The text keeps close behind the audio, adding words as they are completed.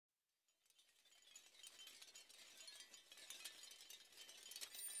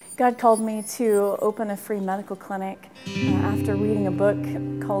God called me to open a free medical clinic after reading a book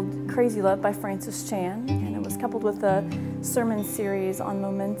called Crazy Love by Francis Chan, and it was coupled with a sermon series on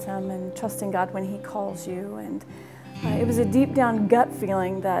momentum and trusting God when He calls you. And it was a deep down gut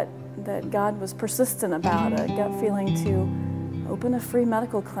feeling that God was persistent about, a gut feeling to open a free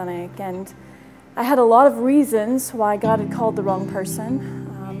medical clinic. And I had a lot of reasons why God had called the wrong person.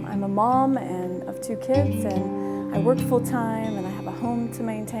 I'm a mom of 2 kids, and I work full-time, and I have a home to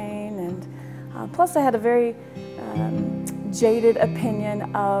maintain, and plus I had a very jaded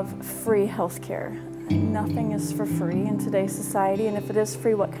opinion of free health care. Nothing is for free in today's society, and if it is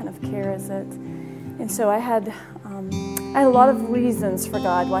free, what kind of care is it? And so I had a lot of reasons for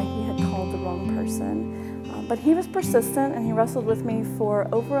God why He had called the wrong person. But He was persistent, and He wrestled with me for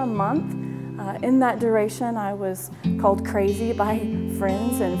over a month. In that duration, I was called crazy by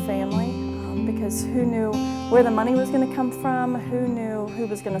friends and family because who knew where the money was going to come from, who knew who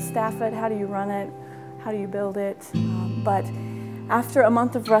was going to staff it, how do you run it, how do you build it. But after a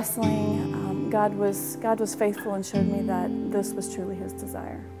month of wrestling, God was faithful and showed me that this was truly His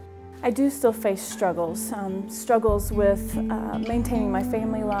desire. I do still face struggles, struggles with maintaining my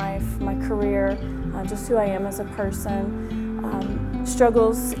family life, my career, just who I am as a person.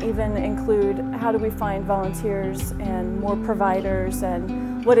 Struggles even include how do we find volunteers and more providers,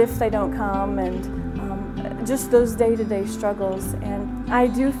 and what if they don't come, and just those day-to-day struggles. And I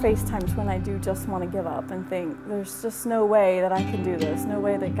do face times when I do just want to give up and think there's just no way that I can do this, no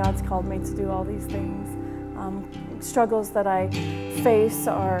way that God's called me to do all these things. Struggles that I face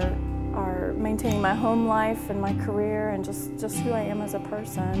are maintaining my home life and my career and just who I am as a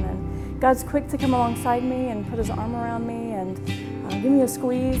person. And God's quick to come alongside me and put His arm around me and give me a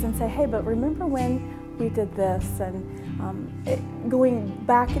squeeze and say, hey, but remember when we did this? And going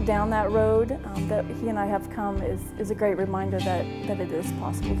back down that road that He and I have come is a great reminder that it is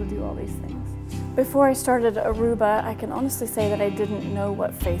possible to do all these things. Before I started Aruba, I can honestly say that I didn't know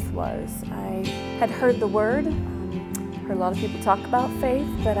what faith was. I had heard the word, heard a lot of people talk about faith,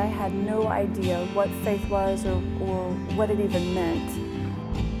 but I had no idea what faith was or what it even meant.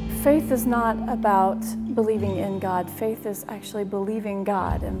 Faith is not about believing in God. Faith is actually believing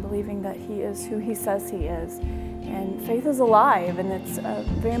God and believing that He is who He says He is. And faith is alive, and it's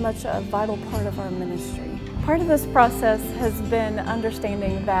very much a vital part of our ministry. Part of this process has been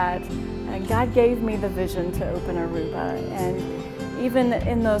understanding that God gave me the vision to open Aruba. And even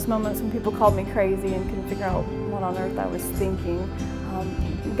in those moments when people called me crazy and couldn't figure out what on earth I was thinking,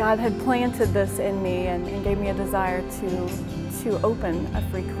 God had planted this in me and gave me a desire to open a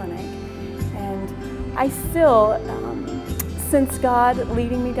free clinic. And I still sense God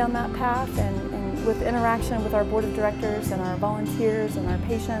leading me down that path, and with interaction with our board of directors and our volunteers and our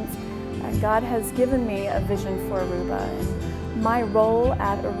patients, God has given me a vision for Aruba. And my role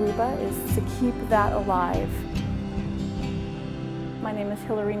at Aruba is to keep that alive. My name is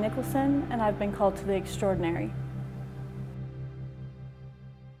Hilary and I've been called to the extraordinary.